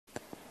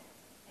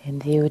In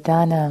the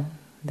Udana,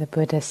 the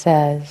Buddha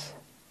says,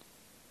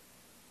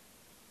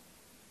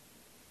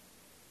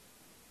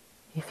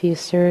 if you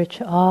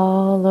search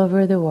all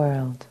over the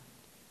world,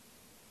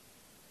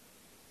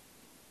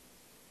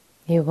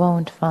 you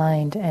won't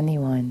find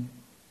anyone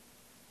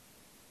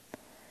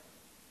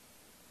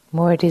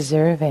more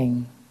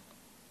deserving,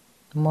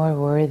 more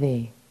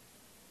worthy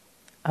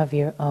of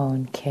your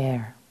own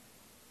care,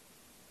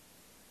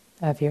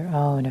 of your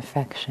own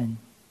affection,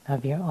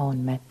 of your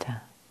own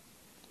metta.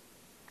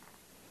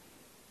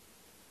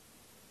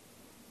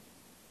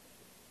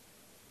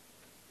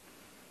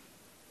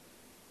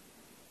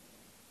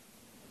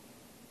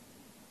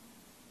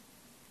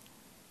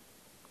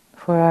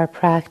 For our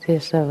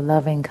practice of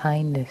loving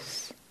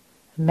kindness,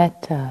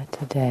 metta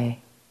today,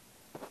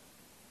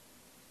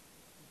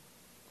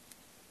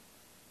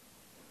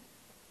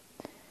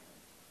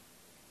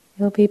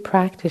 you'll be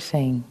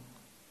practicing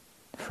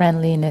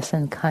friendliness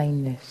and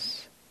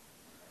kindness,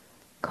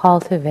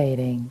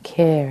 cultivating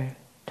care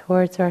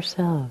towards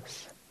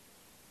ourselves.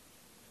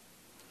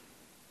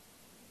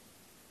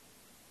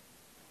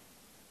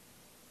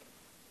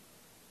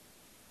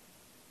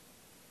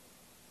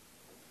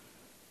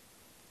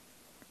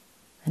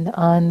 And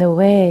on the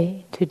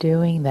way to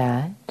doing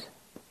that,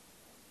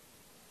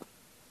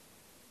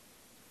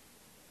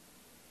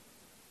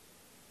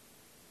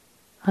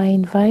 I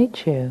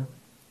invite you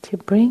to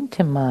bring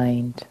to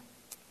mind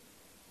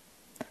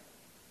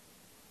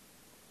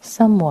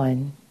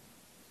someone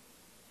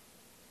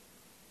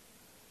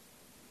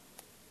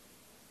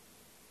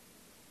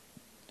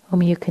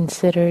whom you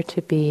consider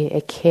to be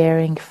a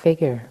caring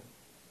figure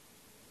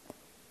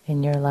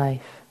in your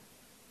life.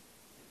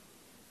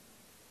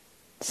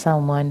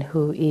 Someone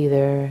who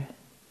either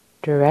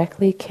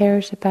directly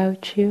cares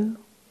about you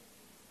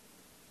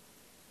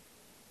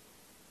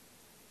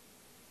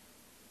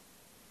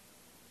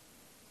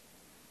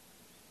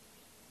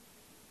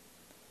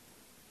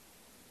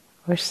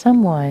or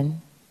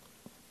someone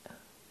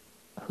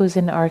who's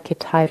an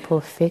archetypal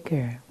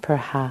figure,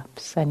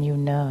 perhaps, and you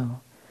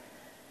know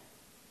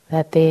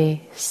that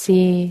they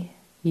see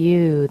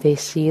you, they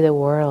see the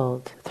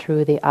world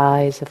through the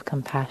eyes of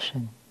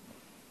compassion.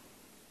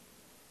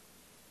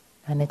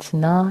 And it's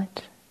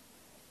not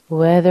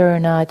whether or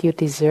not you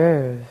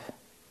deserve.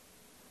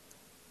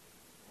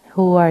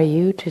 Who are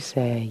you to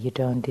say you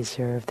don't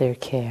deserve their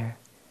care,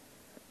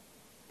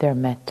 their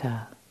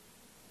metta?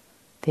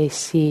 They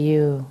see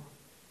you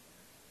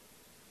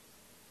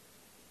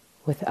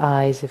with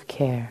eyes of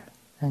care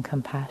and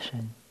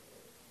compassion.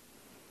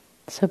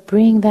 So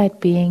bring that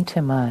being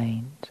to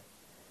mind.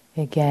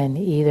 Again,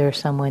 either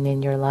someone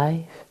in your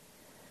life,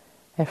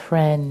 a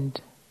friend,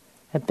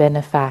 a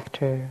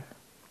benefactor,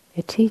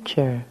 a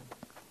teacher,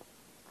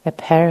 a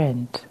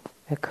parent,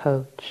 a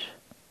coach,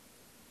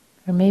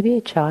 or maybe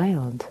a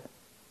child,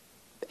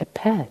 a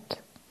pet,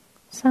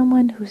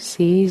 someone who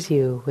sees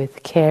you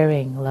with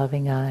caring,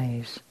 loving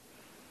eyes.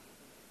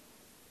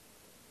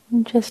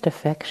 Just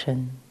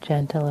affection,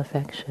 gentle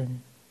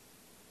affection.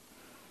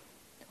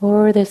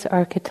 Or this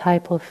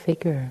archetypal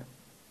figure.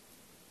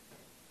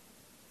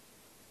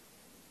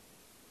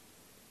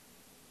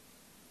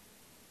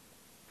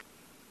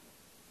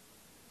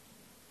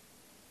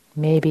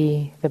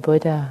 Maybe the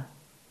Buddha,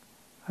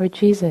 or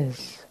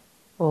Jesus,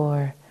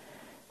 or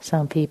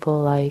some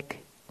people like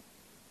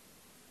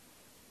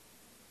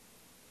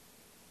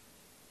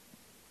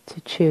to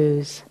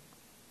choose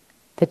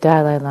the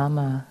Dalai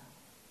Lama,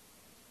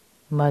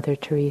 Mother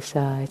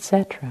Teresa,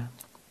 etc.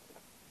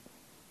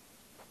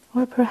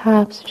 Or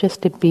perhaps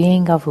just a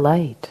being of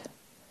light,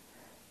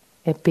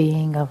 a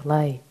being of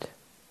light,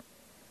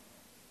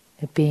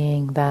 a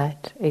being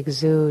that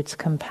exudes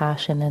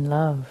compassion and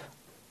love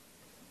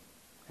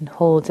and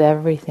holds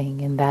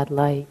everything in that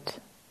light.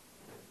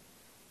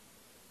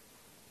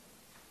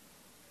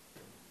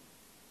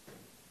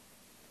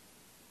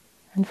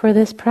 And for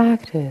this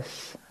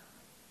practice,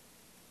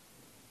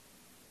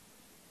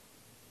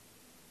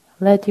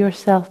 let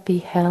yourself be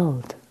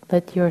held,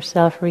 let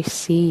yourself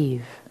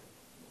receive.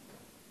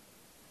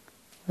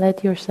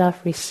 Let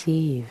yourself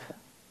receive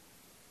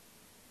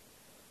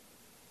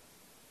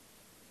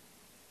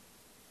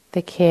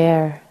the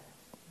care,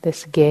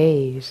 this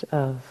gaze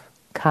of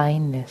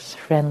kindness,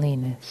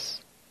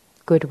 friendliness,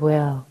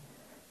 goodwill,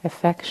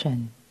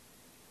 affection,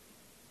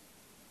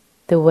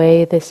 the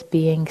way this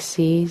being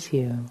sees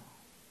you.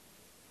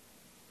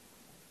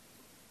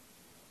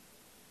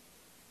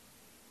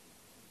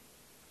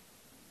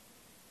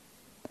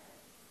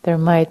 There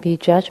might be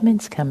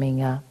judgments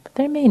coming up.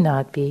 There may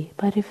not be,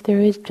 but if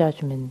there is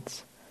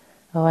judgments,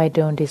 oh, I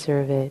don't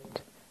deserve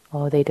it,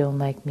 oh, they don't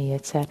like me,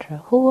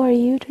 etc. Who are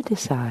you to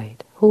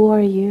decide? Who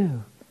are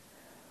you?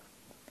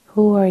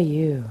 Who are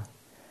you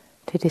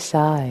to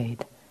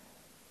decide,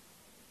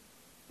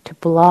 to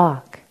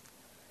block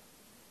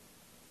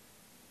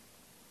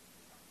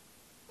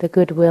the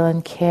goodwill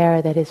and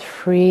care that is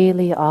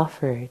freely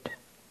offered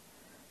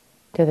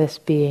to this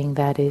being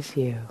that is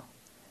you?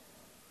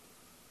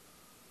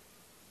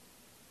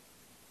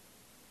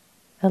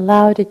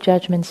 Allow the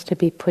judgments to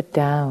be put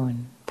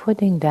down,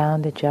 putting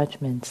down the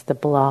judgments, the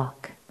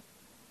block,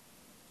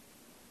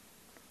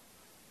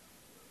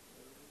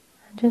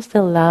 Just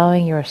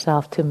allowing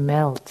yourself to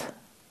melt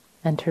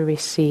and to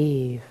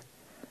receive,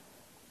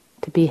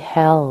 to be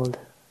held,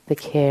 the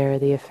care,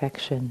 the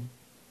affection,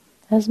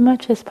 as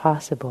much as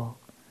possible,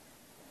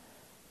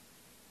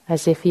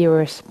 as if you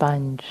were a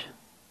sponge,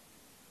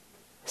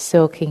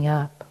 soaking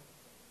up,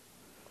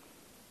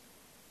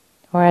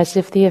 or as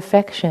if the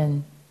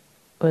affection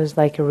was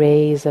like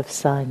rays of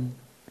sun.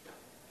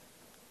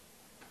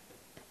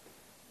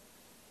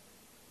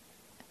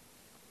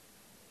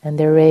 And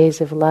the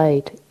rays of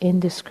light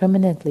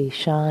indiscriminately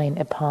shine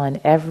upon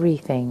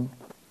everything.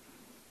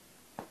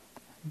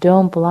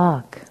 Don't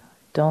block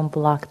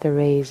the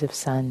rays of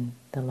sun,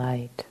 the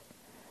light.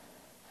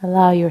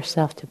 Allow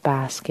yourself to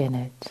bask in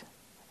it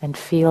and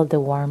feel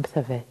the warmth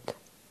of it.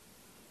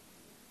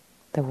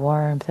 The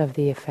warmth of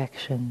the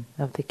affection,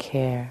 of the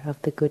care, of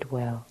the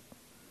goodwill.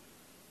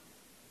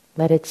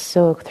 Let it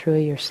soak through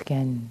your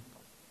skin.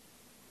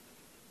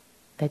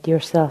 Let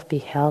yourself be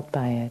held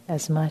by it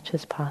as much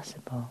as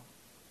possible.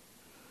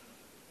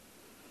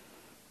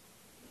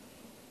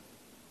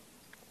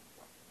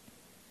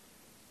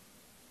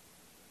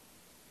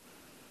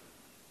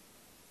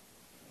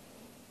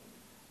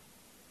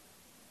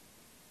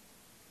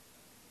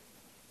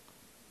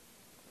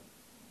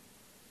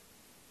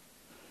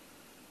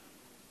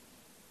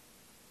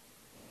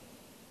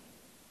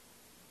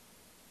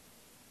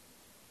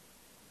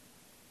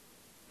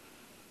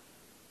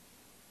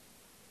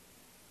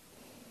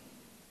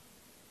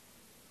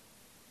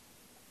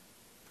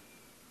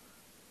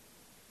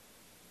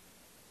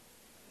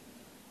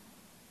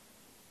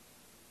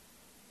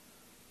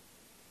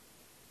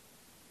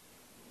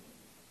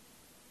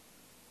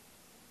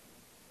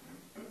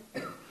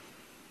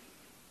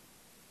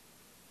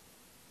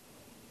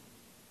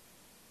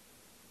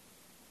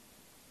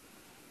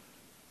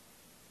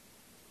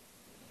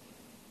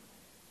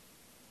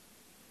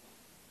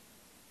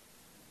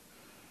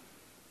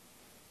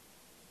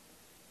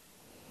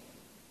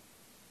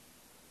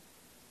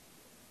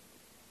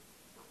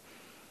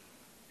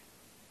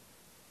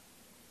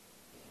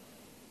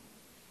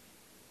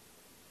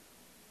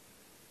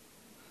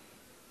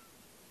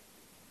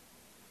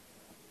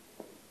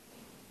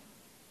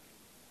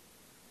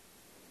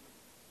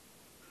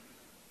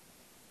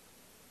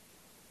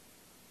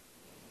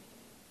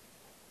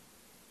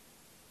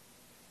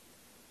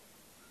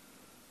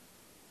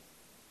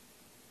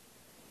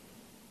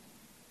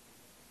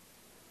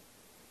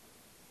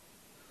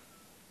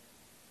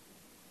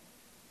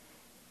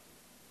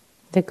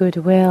 The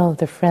goodwill,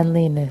 the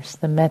friendliness,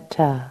 the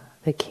metta,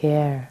 the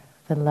care,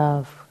 the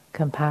love,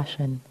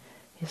 compassion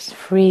is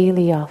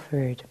freely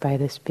offered by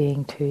this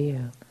being to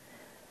you.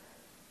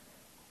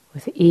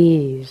 With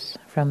ease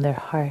from their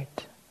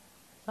heart,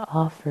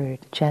 offered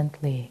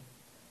gently,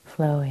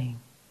 flowing.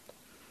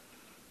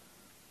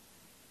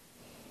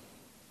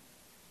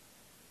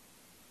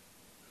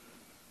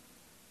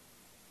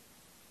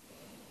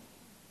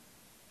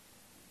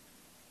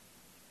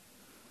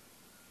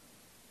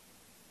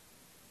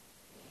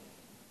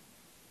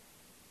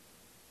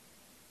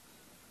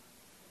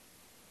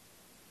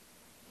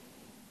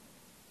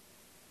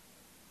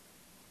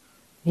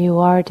 You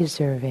are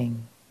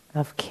deserving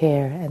of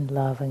care and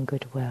love and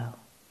goodwill.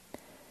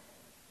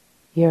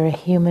 You're a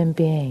human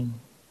being.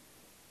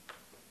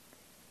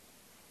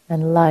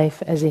 And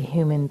life as a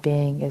human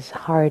being is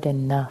hard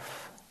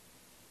enough.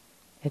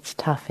 It's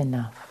tough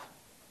enough.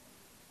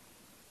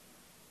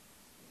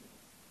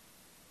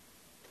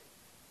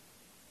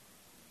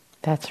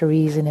 That's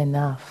reason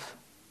enough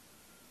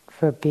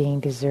for being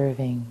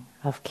deserving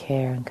of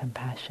care and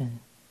compassion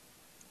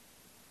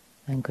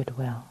and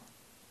goodwill.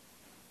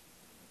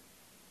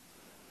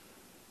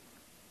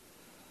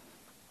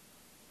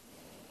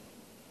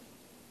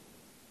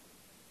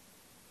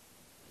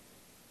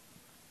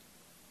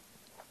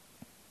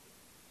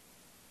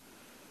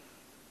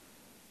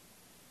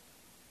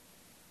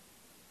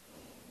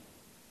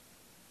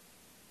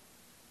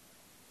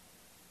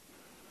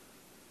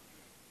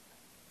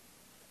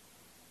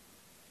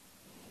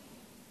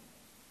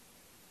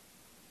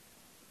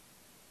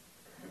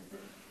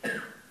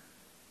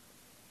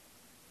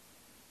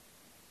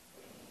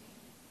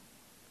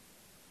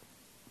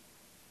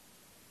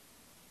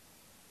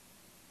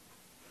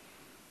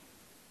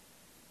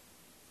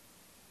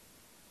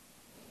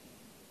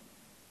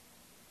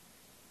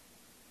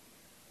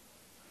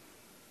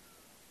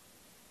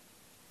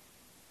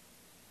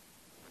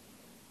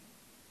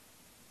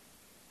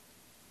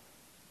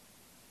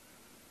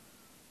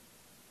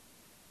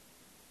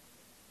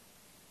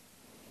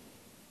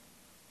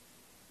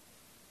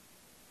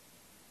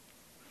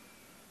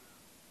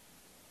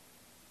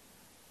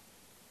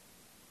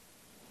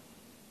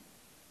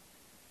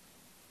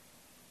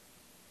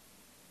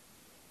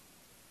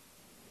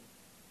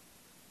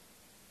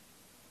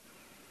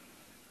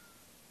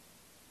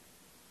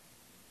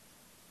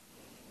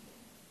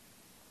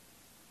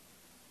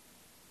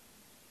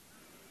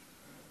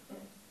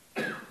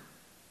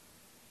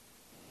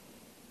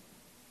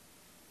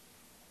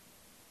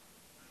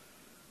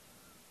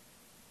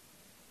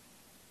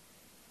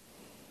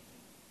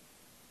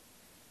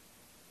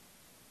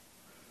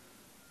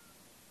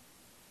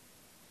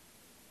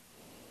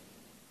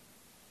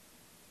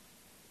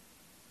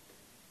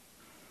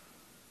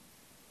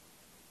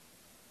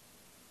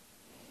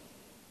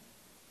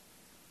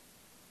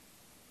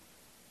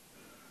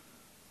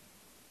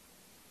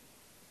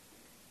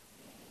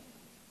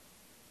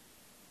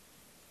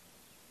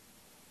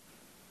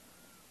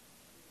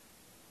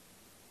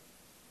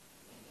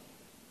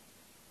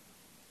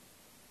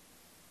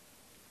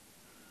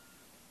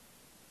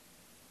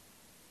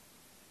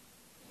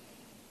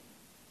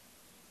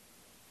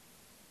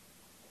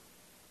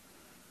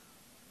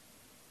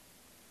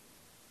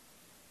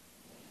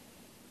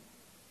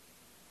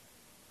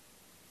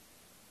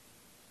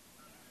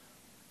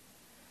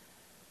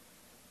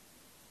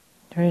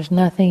 There is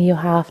nothing you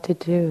have to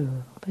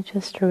do, but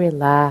just to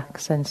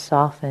relax and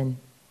soften.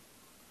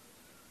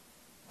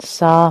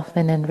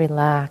 Soften and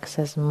relax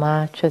as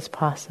much as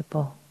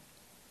possible.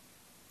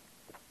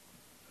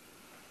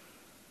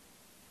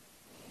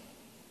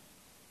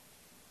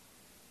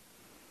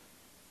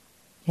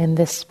 In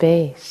this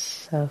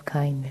space of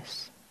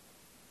kindness.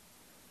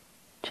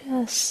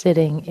 Just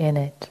sitting in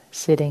it,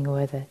 sitting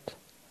with it.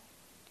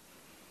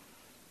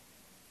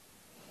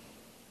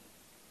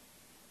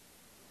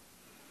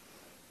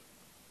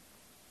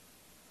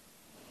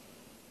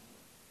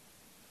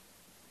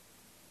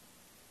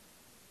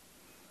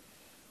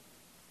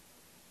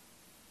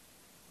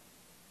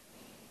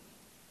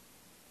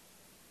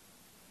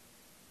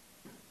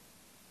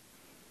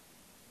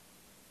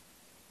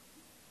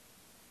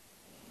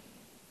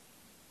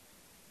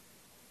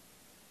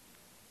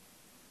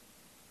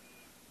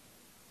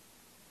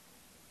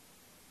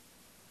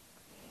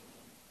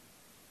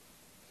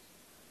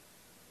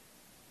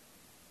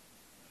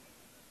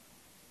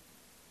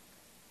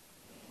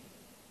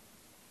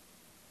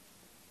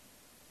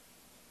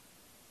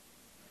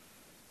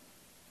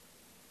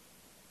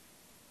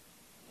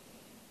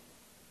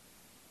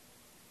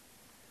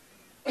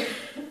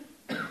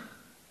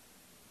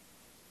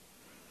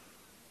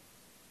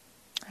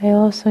 I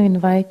also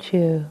invite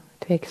you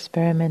to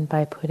experiment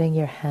by putting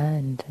your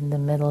hand in the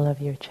middle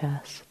of your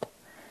chest,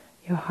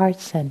 your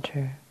heart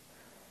center,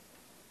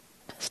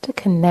 just to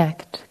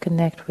connect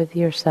with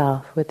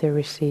yourself, with the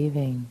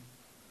receiving,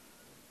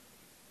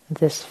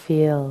 this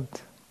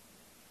field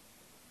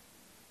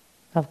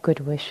of good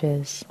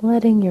wishes,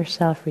 letting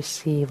yourself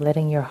receive,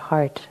 letting your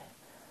heart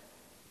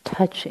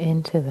touch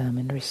into them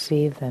and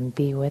receive them,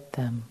 be with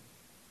them,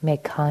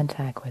 make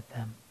contact with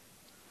them.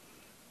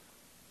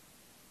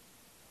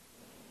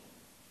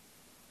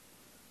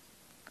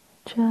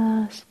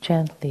 Just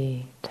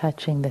gently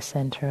touching the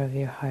center of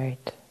your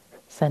heart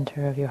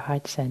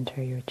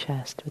center, your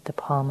chest, with the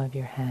palm of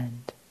your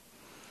hand.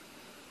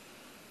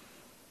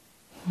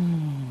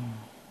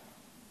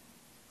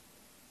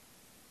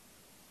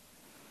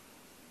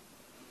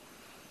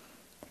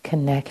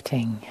 Connected.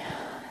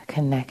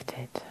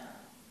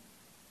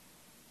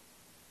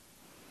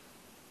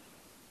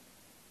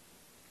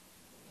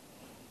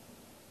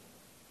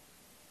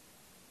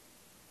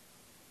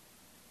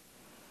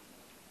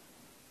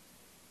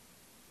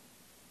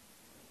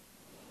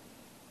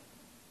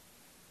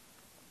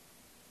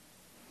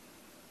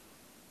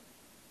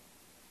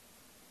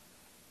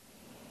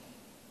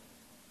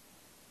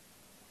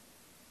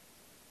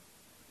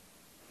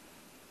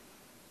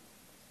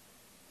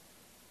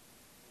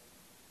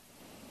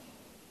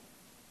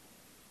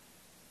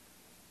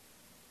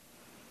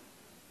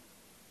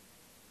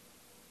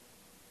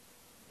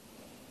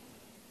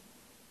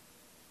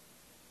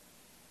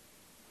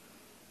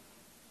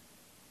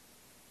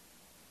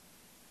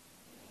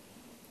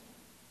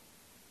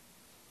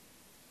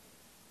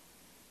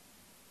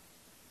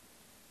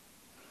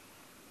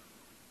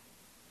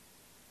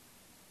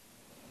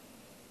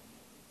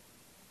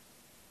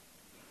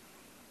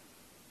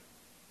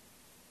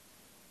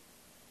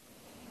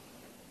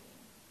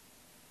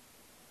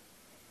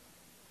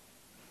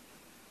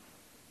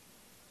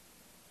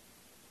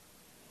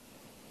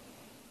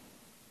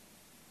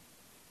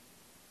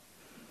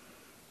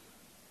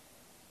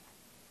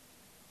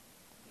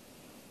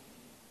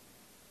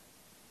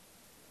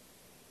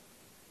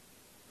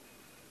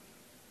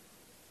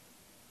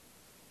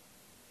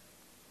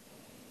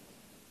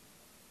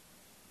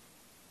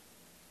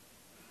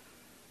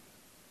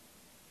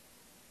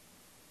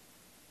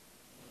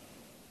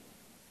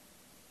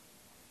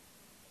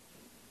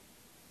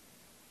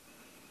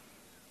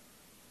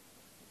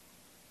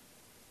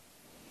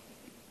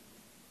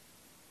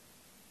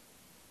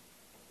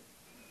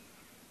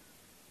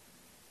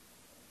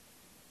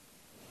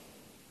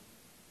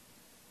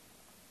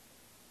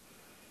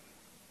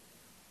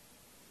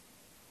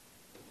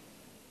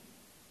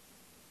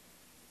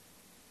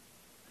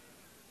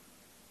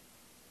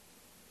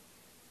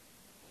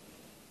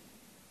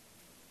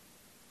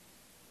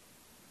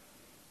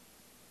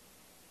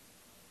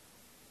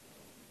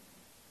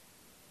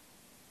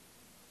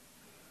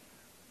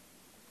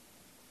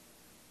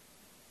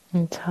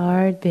 It's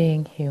hard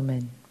being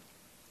human.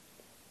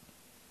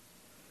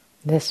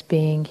 This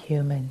being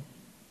human.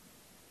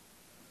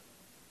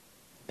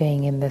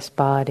 Being in this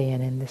body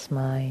and in this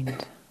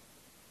mind.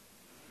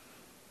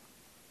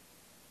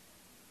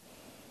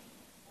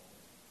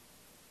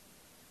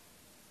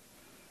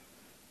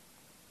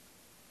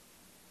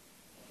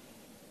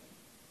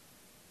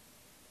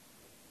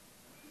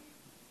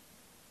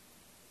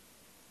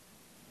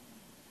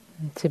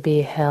 And to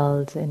be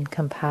held in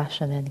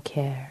compassion and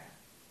care.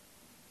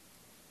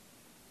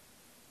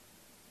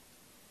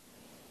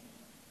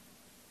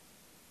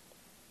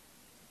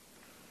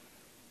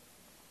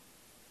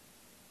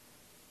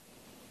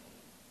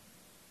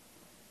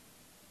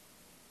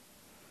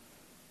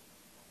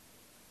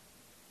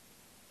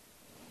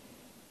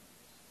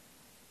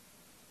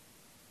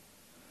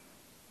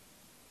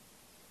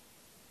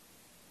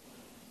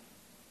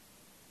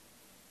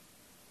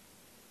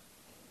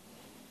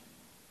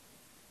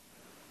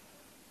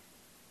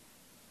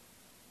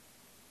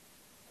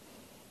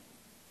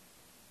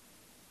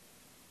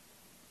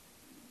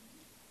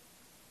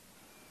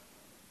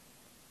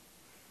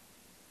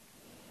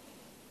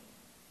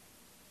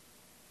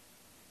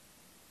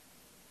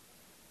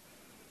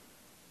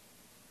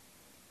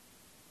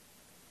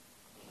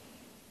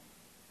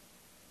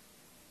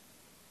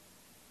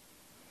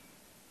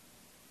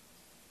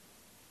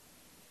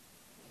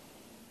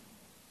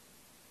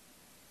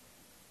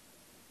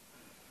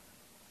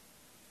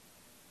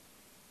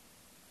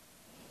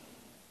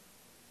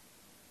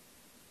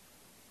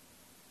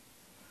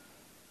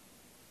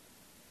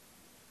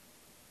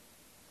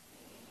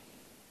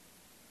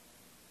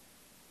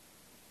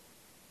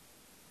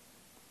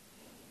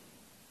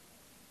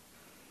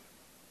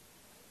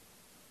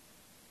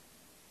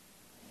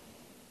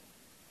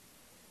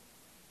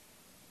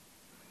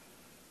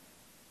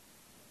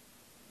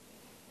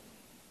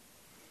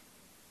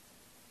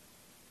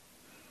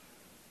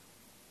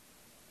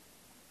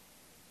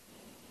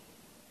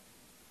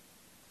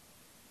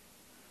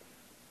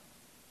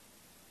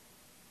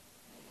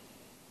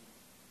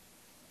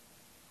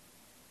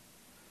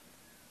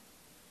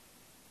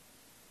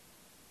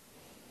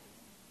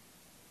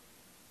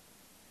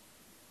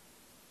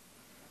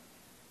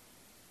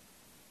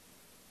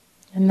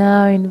 And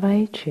now I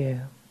invite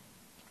you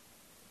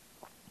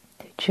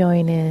to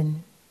join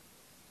in,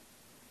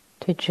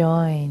 to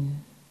join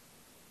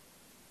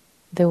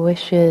the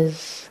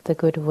wishes, the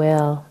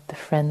goodwill, the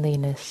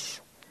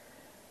friendliness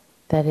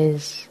that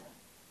is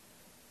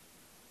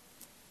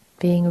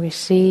being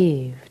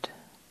received,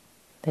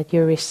 that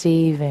you're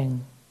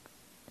receiving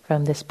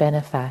from this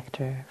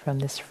benefactor, from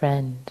this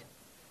friend,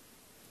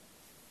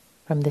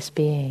 from this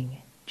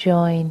being.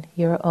 Join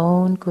your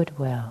own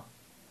goodwill,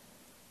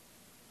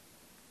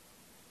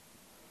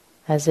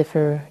 as if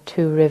are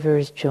two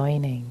rivers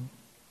joining.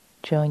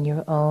 Join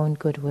your own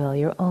goodwill,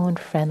 your own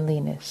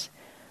friendliness,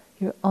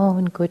 your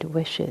own good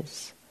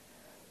wishes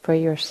for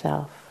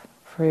yourself,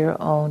 for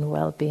your own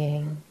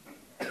well-being,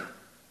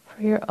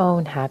 for your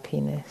own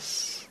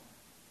happiness,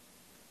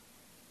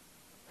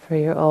 for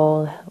your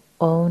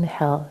own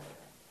health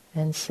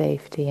and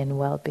safety and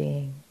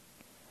well-being.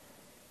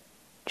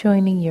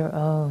 Joining your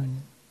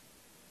own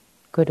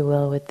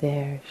goodwill with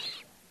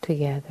theirs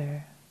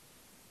together.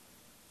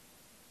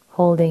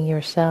 Holding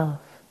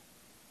yourself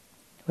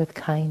with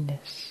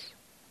kindness.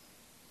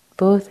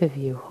 Both of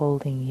you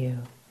holding you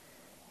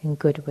in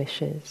good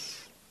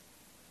wishes.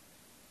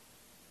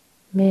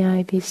 May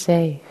I be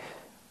safe.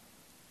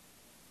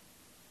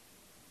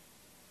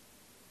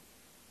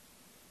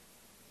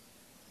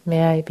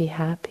 May I be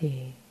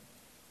happy.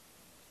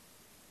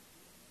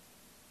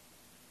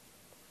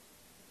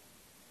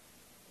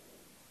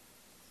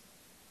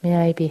 May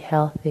I be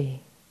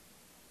healthy.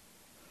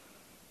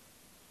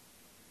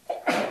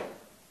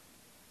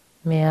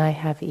 May I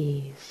have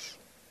ease.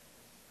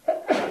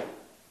 If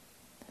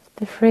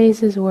the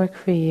phrases work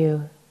for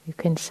you, you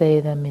can say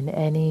them in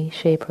any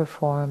shape or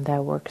form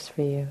that works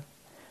for you.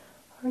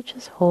 Or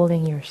just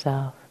holding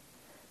yourself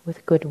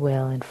with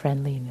goodwill and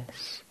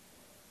friendliness.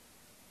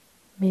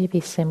 Maybe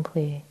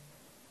simply,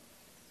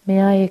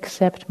 may I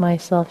accept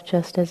myself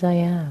just as I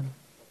am.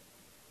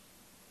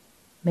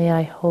 May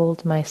I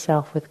hold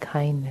myself with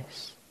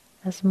kindness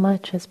as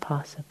much as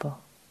possible.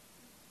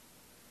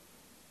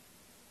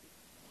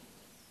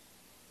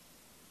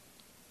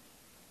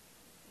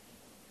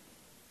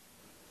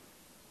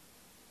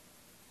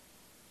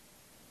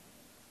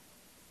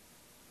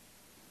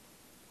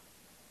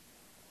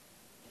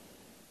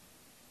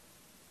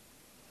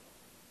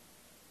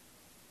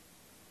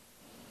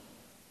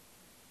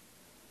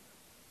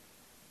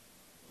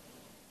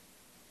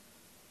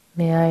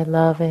 May I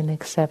love and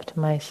accept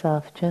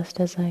myself just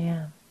as I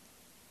am.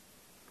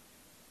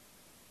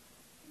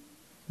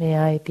 May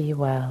I be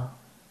well.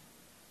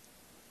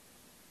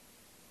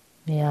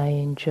 May I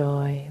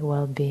enjoy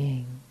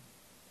well-being.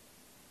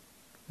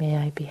 May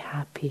I be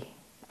happy,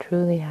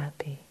 truly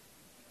happy.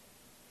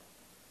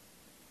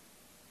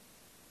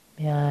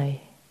 May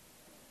I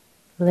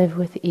live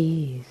with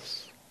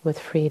ease, with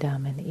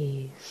freedom and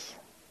ease.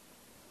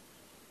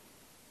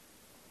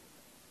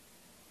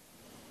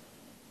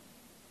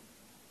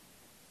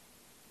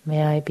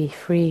 May I be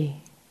free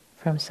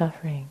from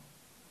suffering.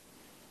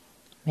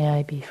 May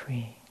I be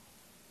free.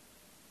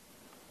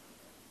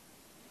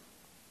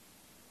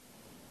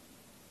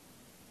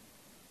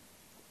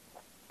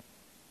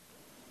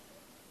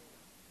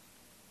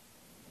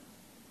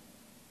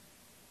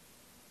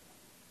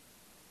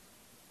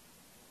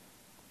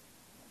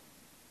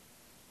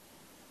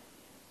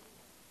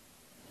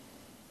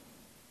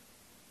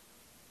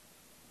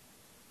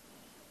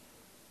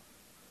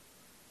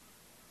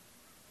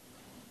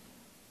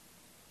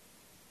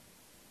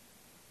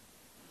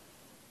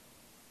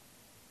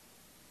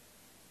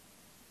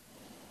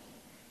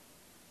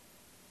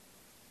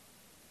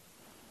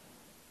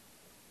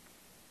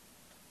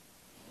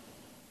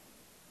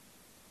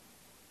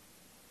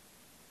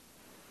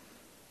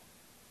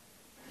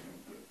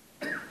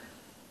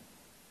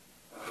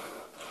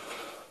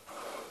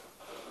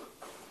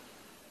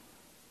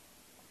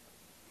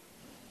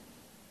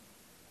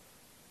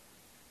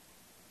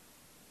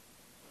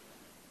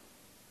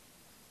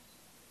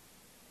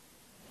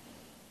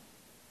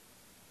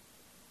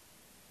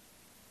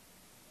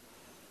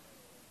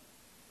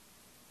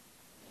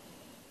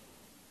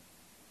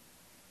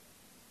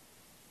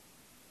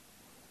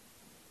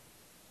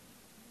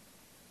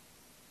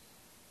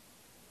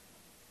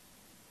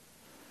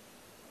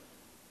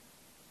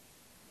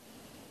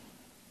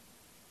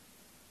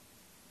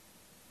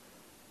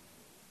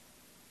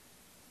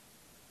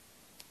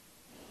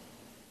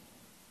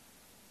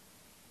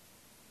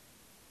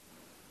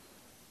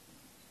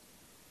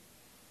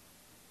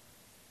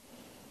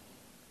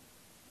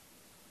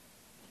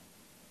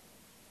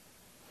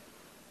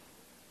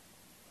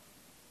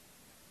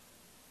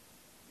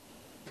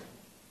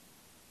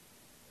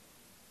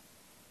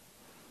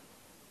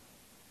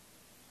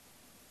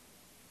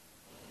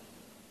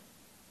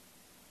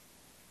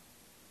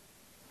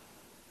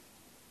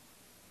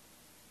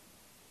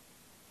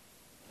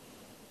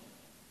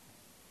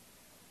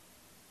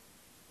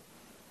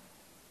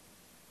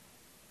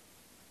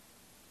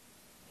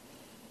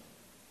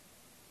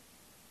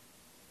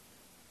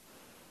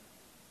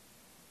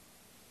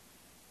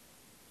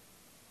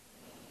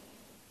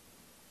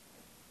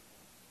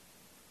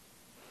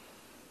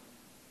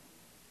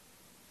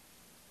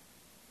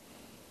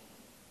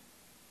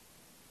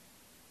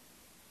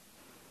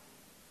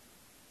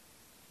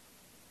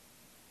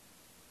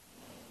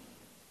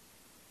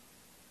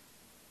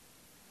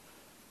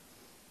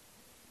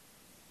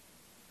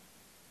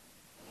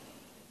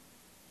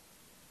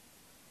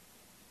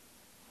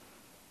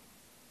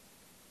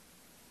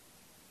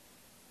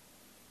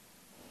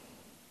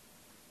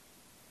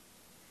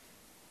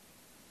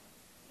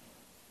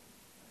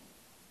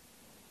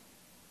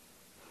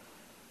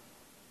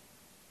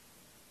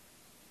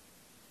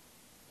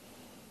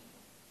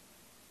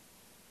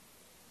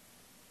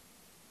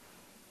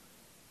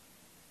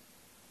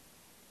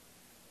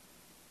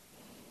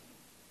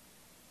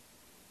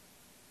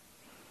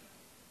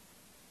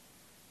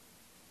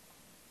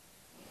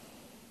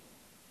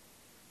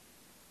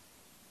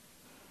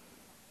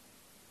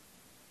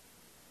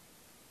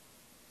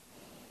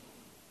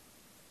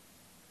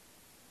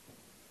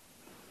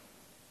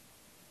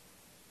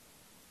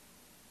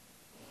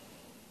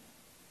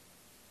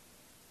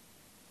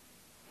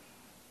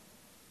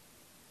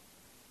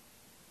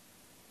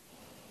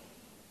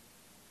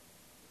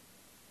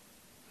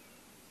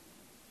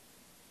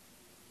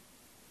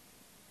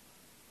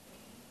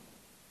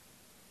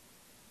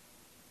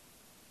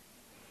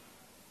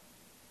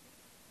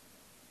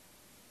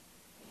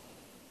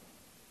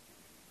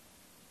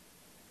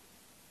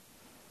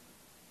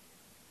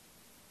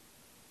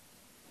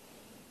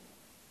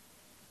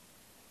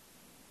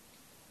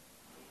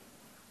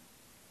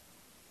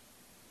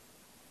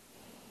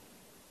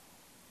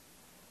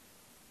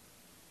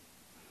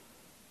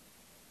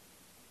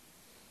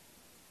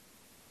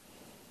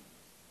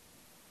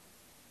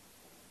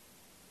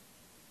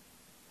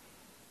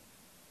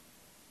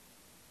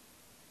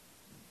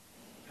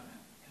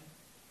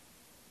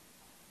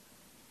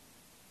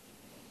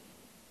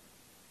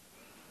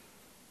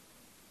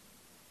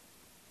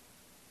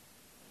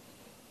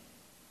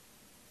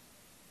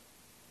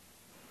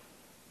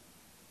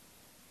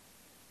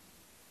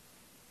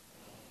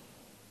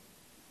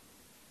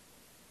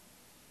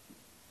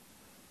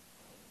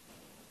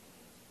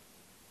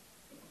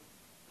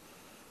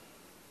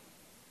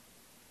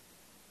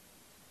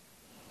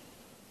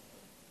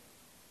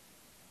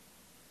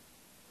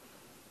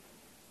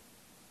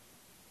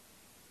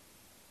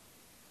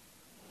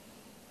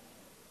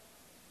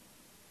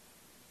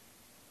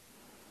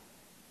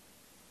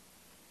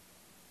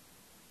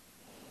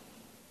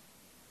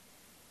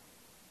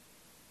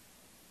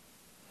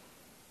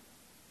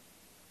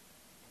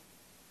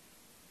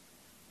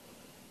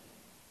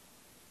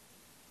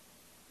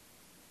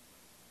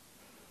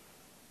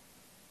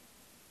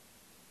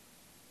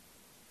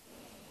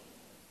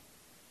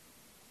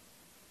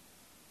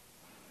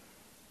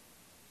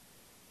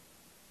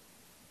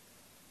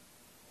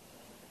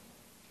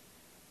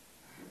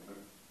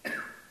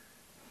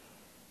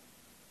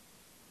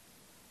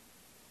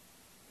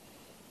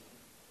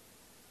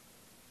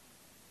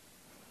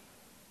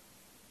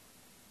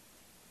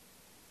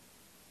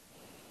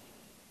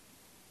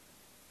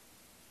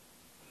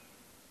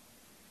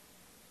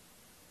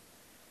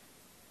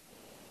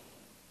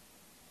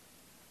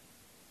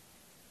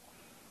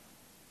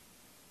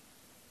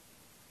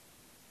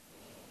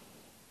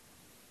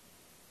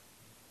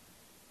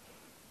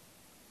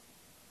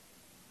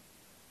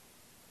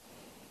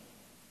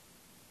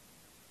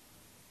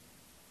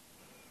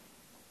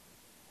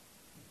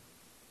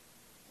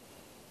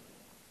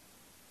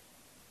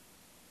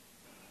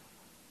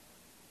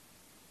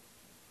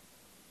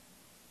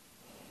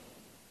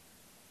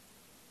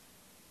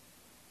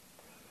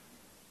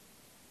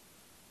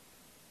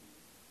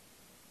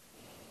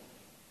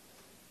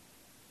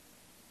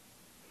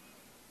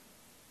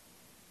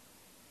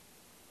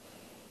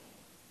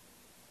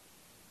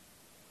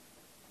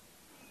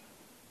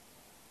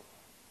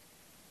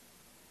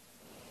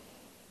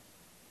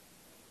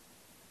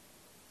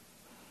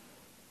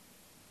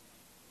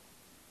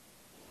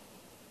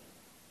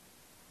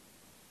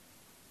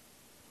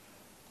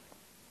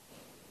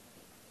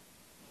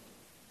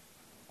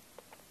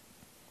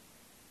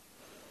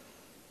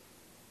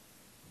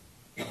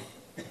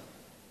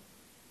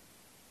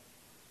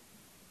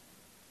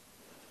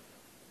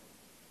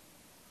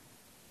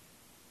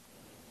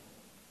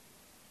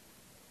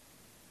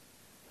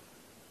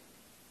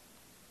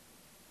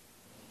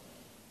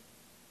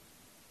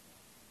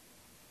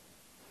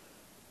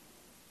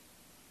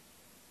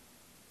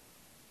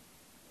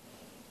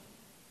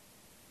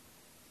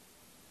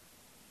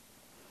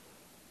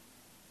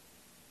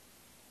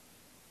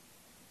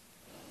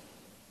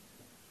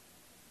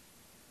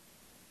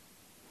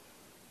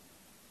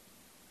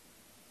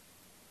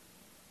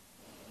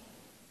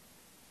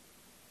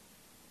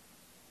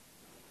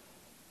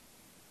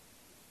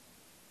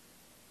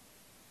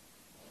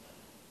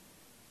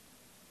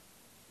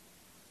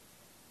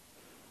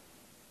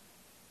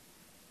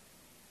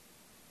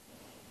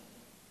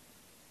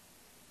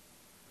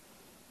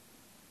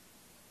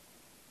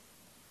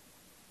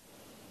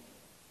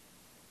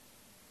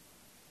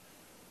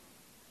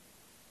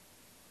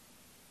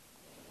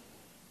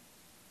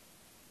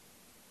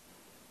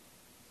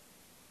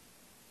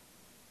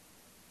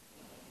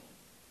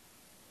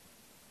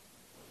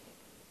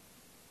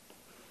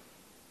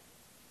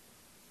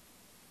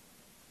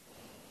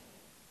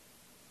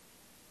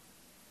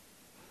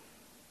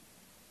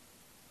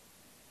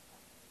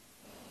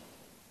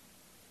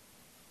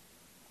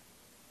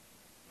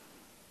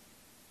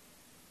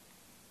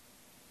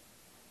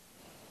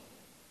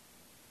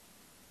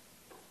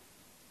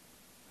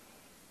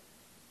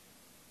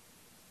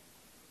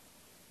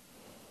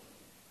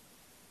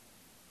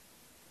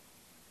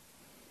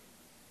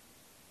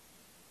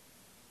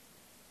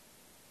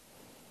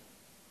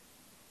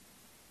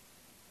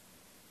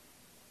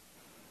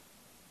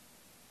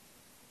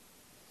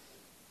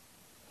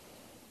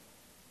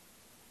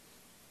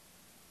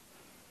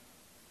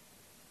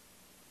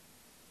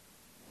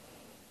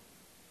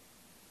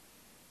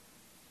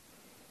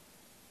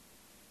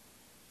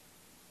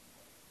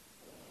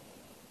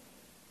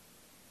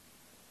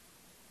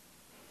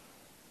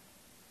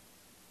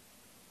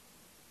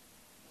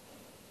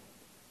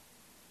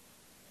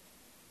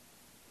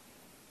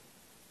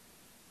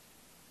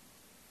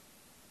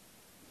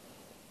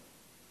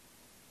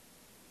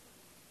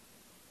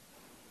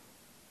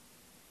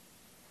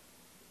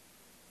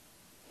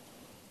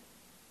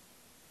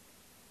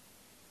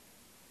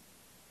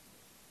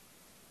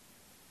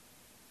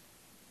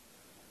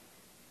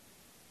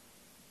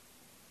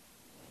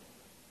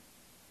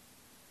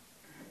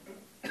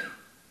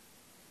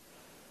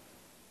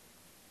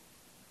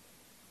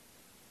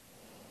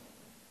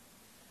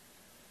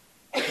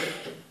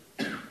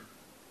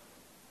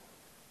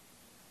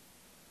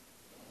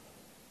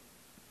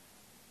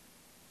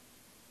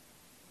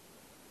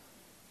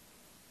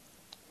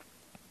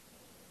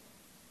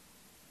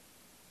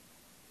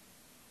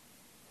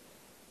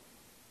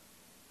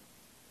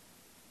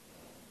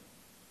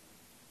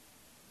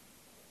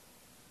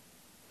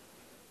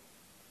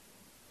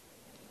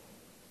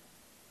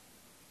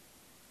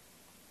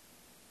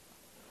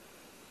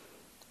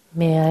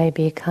 May I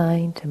be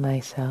kind to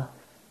myself.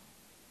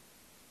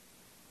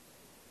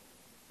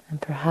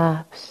 And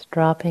perhaps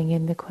dropping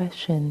in the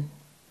question,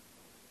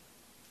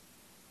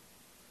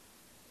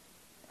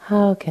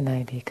 how can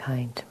I be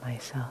kind to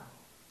myself?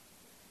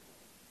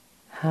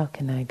 How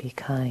can I be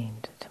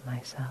kind to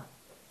myself?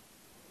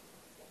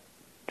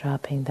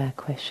 Dropping that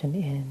question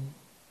in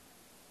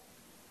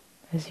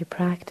as you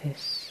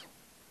practice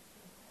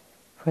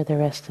for the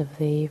rest of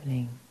the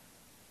evening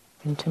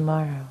and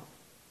tomorrow.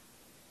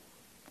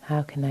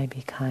 How can I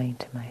be kind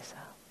to myself?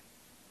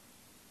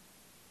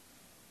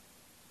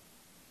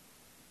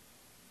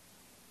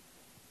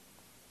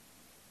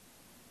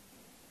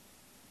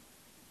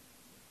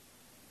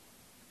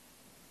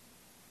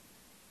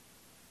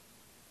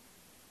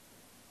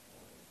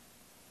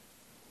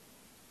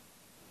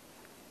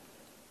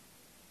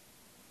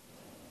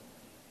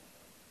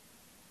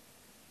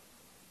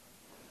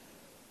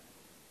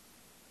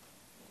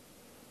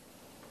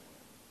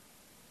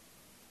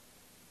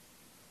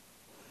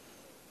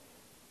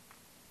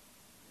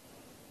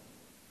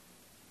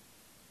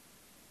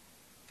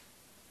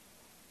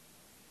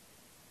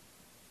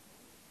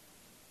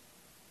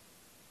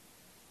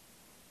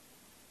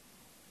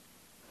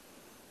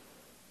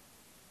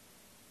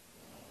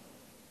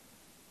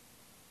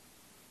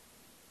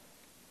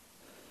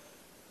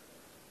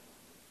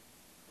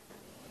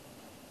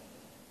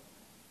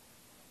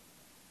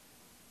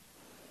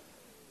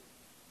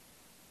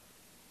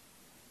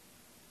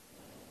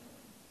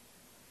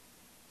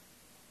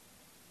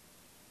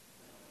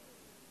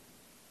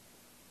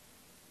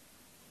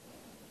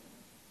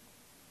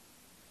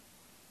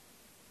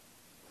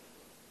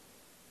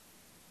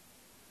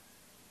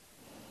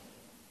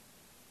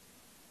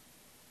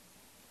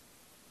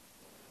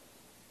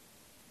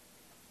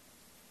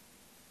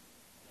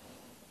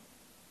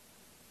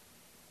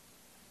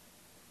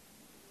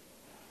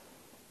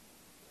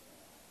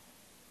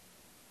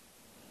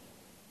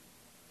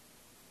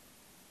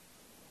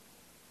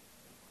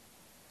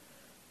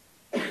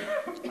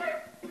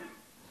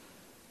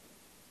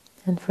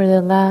 And for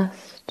the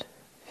last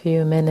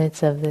few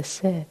minutes of the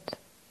sit,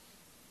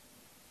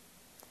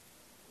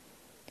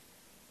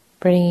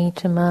 bringing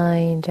to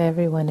mind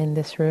everyone in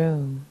this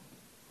room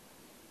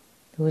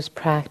who is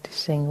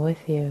practicing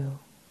with you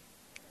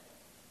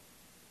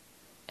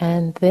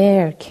and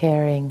their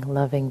caring,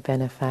 loving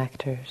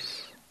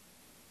benefactors.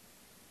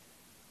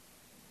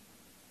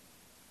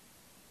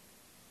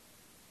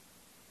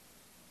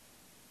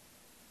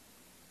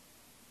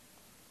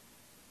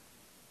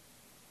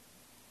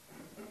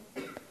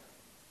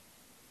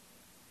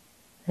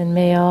 And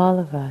may all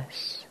of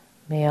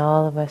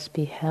us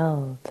be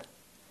held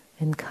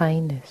in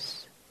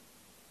kindness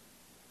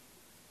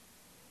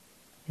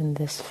in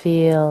this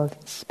field,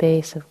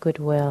 space of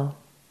goodwill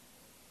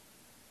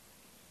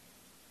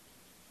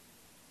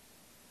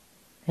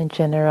and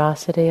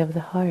generosity of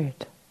the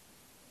heart.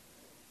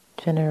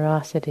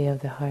 Generosity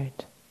of the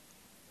heart.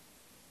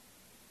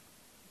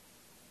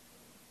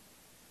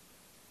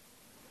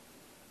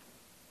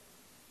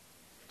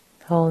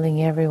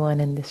 Holding everyone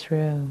in this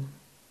room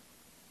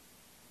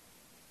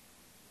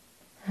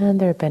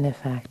and their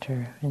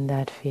benefactor in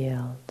that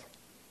field.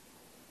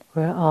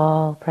 We're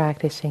all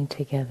practicing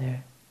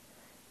together.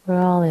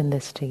 We're all in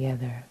this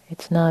together.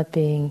 It's not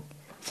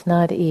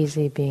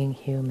easy being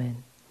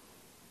human.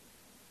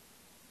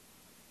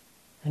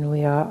 And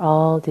we are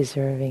all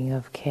deserving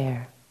of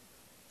care,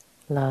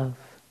 love,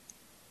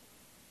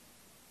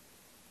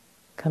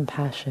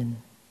 compassion,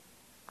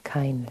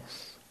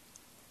 kindness.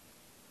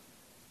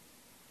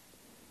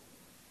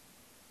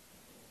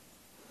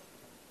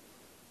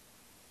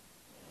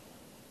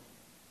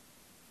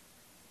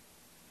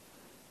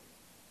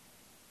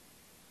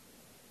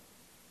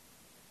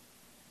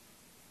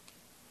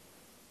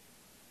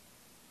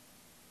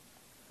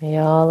 May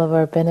all of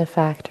our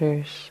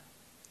benefactors,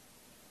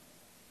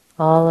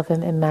 all of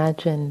them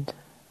imagined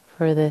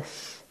for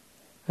this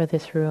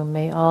room,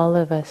 may all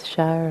of us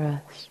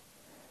shower us,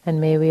 and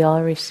may we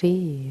all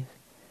receive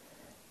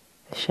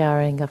the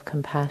showering of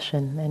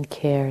compassion and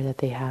care that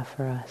they have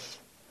for us.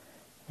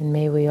 And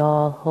may we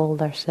all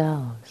hold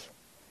ourselves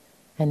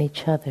and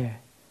each other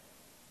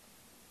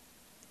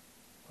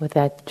with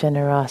that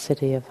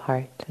generosity of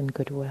heart and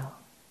goodwill.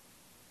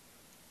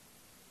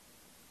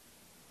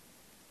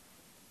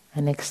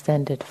 And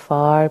extend it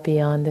far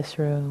beyond this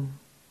room.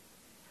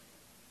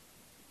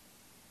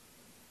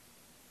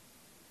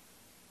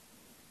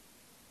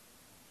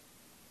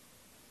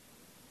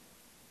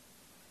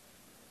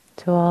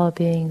 To all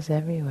beings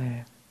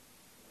everywhere.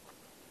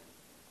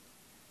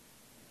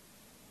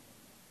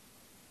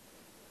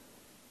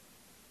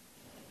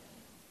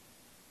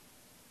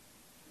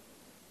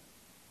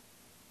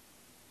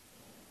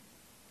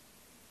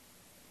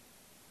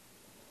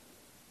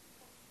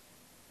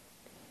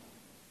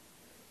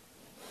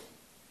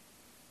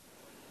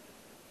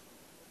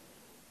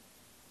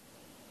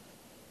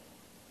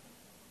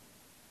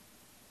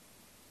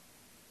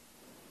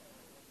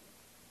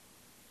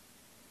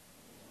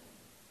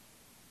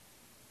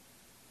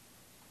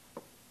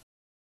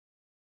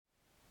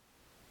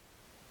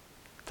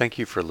 Thank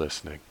you for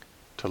listening.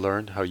 To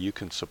learn how you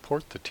can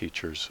support the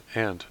teachers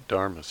and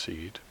Dharma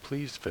Seed,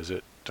 please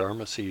visit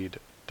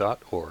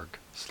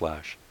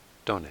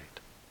dharmaseed.org/donate.